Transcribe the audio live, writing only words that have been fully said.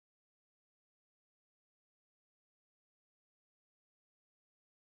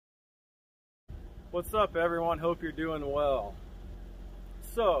What's up, everyone? Hope you're doing well.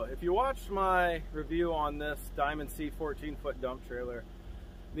 So, if you watched my review on this Diamond C 14-foot dump trailer,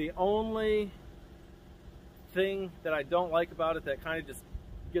 the only thing that I don't like about it that kind of just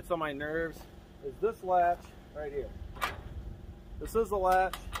gets on my nerves is this latch right here. This is the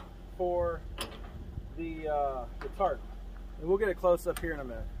latch for the tarp, and we'll get a close up here in a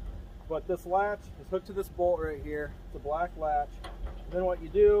minute. But this latch is hooked to this bolt right here. It's a black latch. And then what you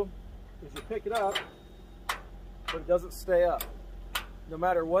do is you pick it up, but it doesn't stay up. No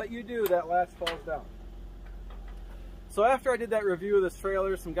matter what you do, that latch falls down. So after I did that review of this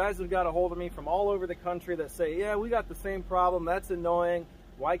trailer, some guys have got a hold of me from all over the country that say, yeah, we got the same problem, that's annoying,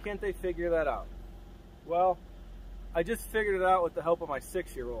 why can't they figure that out? Well, I just figured it out with the help of my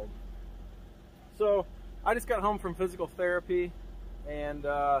 6-year-old. So I just got home from physical therapy and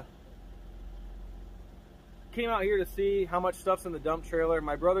came out here to see how much stuff's in the dump trailer.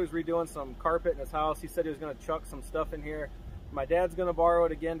 My brother's redoing some carpet in his house. He said he was going to chuck some stuff in here. My dad's going to borrow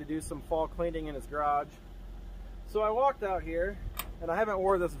it again to do some fall cleaning in his garage. So I walked out here, and I haven't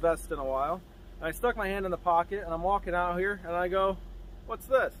wore this vest in a while. And I stuck my hand in the pocket, and I'm walking out here, and I go, what's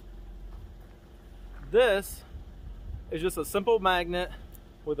this? This is just a simple magnet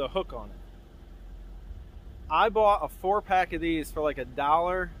with a hook on it. I bought a 4-pack of these for like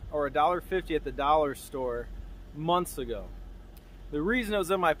 $1 or $1.50 at the dollar store months ago. The reason it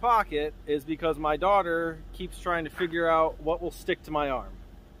was in my pocket is because my daughter keeps trying to figure out what will stick to my arm.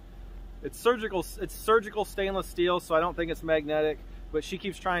 It's surgical stainless steel, so I don't think it's magnetic, but she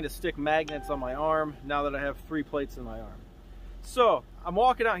keeps trying to stick magnets on my arm now that I have 3 plates in my arm. So I'm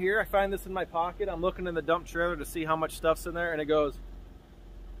walking out here, I find this in my pocket, I'm looking in the dump trailer to see how much stuff's in there, and it goes,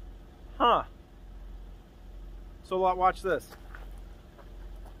 huh. So watch this.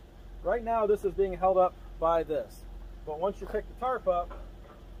 Right now this is being held up by this. But once you pick the tarp up,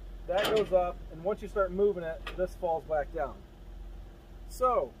 that goes up, and once you start moving it, this falls back down.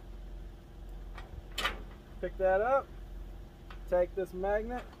 So, pick that up, take this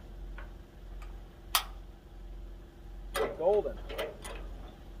magnet, golden,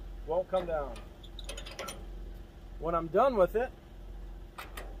 won't come down. When I'm done with it,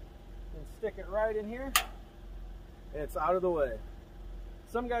 then stick it right in here, and it's out of the way.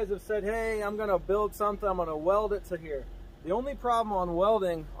 Some guys have said, hey, I'm gonna build something, I'm gonna weld it to here. The only problem on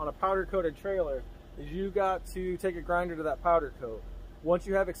welding on a powder coated trailer is you got to take a grinder to that powder coat. Once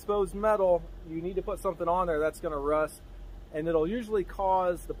you have exposed metal, you need to put something on there that's gonna rust, and it'll usually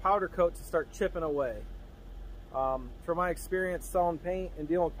cause the powder coat to start chipping away. From my experience selling paint and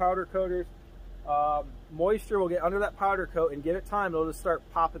dealing with powder coaters, moisture will get under that powder coat, and give it time, it'll just start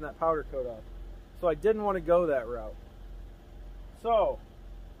popping that powder coat off. So I didn't want to go that route. So,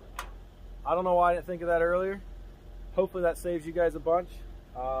 I don't know why I didn't think of that earlier. Hopefully that saves you guys a bunch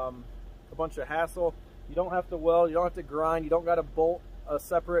of hassle. You don't have to weld, you don't have to grind, you don't got to bolt a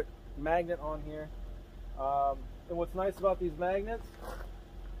separate magnet on here. And what's nice about these magnets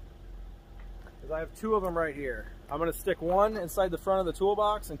is I have 2 of them right here. I'm going to stick one inside the front of the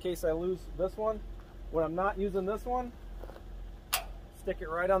toolbox in case I lose this one. When I'm not using this one, stick it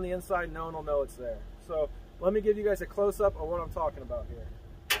right on the inside, no one will know it's there. So let me give you guys a close-up of what I'm talking about here.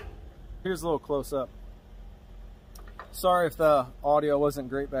 Here's a little close-up. Sorry if the audio wasn't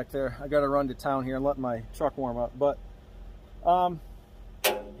great back there. I got to run to town here and let my truck warm up. But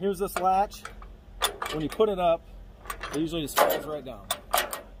here's this latch. When you put it up, it usually just falls right down.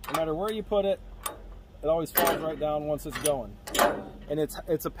 No matter where you put it, it always falls right down once it's going. And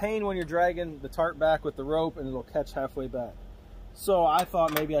it's a pain when you're dragging the tarp back with the rope, and it'll catch halfway back. So I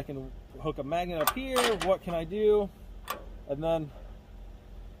thought maybe I can hook a magnet up here. What can I do? And then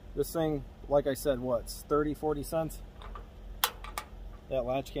this thing, like I said, what's 30, 40 cents? That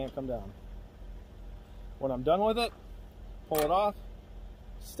latch can't come down. When I'm done with it, pull it off,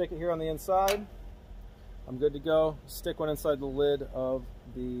 stick it here on the inside. I'm good to go. Stick one inside the lid of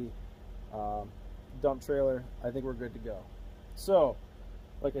the dump trailer. I think we're good to go. So,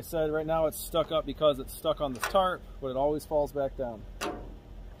 like I said, right now it's stuck up because it's stuck on this tarp, but it always falls back down.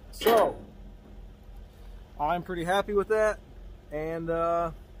 So, I'm pretty happy with that, and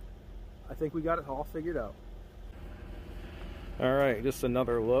I think we got it all figured out. All right, just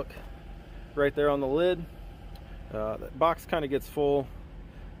another look right there on the lid. That box kind of gets full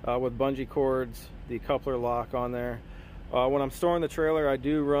with bungee cords, the coupler lock on there. When I'm storing the trailer, I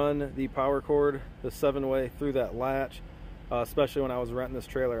do run the power cord, the 7-way, through that latch, especially when I was renting this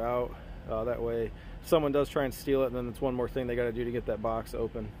trailer out. That way, if someone does try and steal it, then it's one more thing they got to do to get that box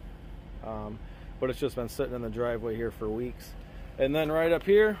open. But it's just been sitting in the driveway here for weeks. And then right up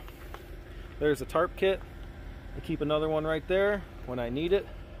here, there's a tarp kit. I keep another one right there when I need it.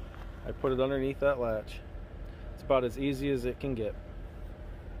 I put it underneath that latch. It's about as easy as it can get.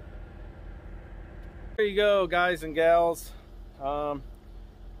 There you go, guys and gals.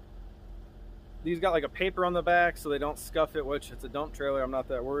 These got like a paper on the back so they don't scuff it, which it's a dump trailer. I'm not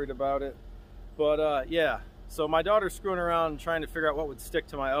that worried about it. But yeah, so my daughter's screwing around trying to figure out what would stick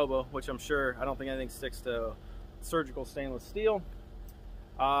to my elbow, which I'm sure, I don't think anything sticks to surgical stainless steel.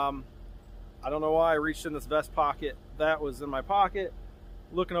 I don't know why I reached in this vest pocket. That was in my pocket,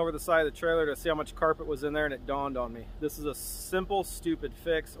 looking over the side of the trailer to see how much carpet was in there, and it dawned on me. This is a simple, stupid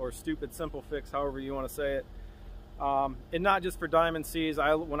fix, or stupid, simple fix, however you want to say it. And not just for Diamond Cs.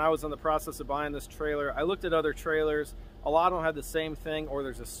 When I was in the process of buying this trailer, I looked at other trailers. A lot of them had the same thing, or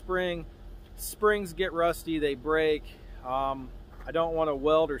there's a spring. Springs get rusty, they break. I don't want to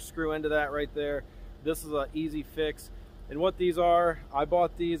weld or screw into that right there. This is an easy fix. And what these are, I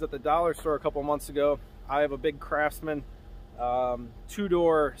bought these at the dollar store a couple months ago. I have a big Craftsman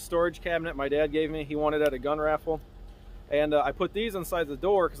 2-door storage cabinet my dad gave me. He wanted at a gun raffle. And I put these inside the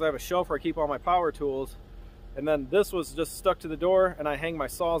door because I have a shelf where I keep all my power tools. And then this was just stuck to the door, and I hang my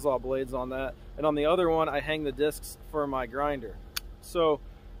Sawzall blades on that. And on the other one, I hang the discs for my grinder. So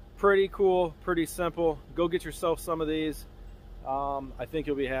pretty cool, pretty simple. Go get yourself some of these. I think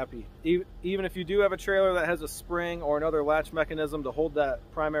you'll be happy. Even if you do have a trailer that has a spring or another latch mechanism to hold that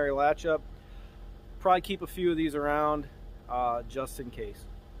primary latch up, probably keep a few of these around just in case.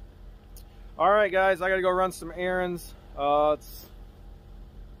 All right, guys, I gotta go run some errands. It's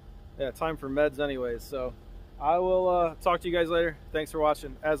time for meds anyways, so I will talk to you guys later. Thanks for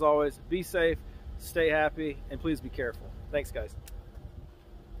watching. As always, be safe, stay happy, and please be careful. Thanks, guys.